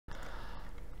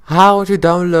How to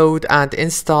download and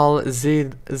install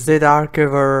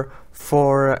ZArchiver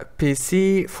for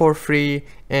PC for free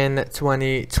in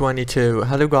 2022.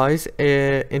 Hello guys,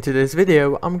 in today's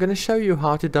video I'm gonna show you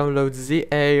how to download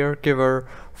ZArchiver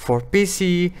for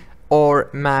PC or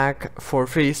Mac for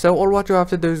free. So all what you have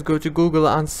to do is go to Google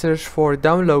and search for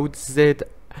download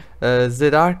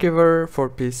ZArchiver for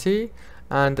PC,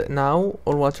 and now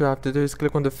all what you have to do is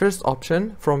click on the first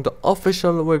option from the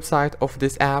official website of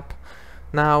this app.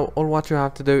 Now all what you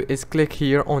have to do is click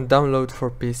here on download for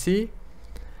PC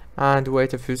and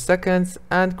wait a few seconds,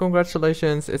 and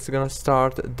congratulations, it's gonna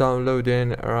start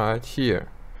downloading right here.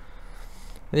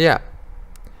 Yeah,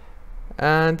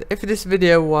 and if this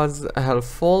video was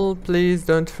helpful, please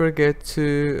don't forget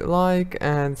to like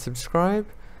and subscribe,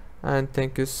 and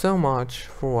thank you so much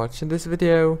for watching this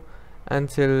video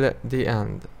until the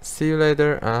end. See you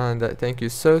later, and thank you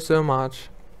so much.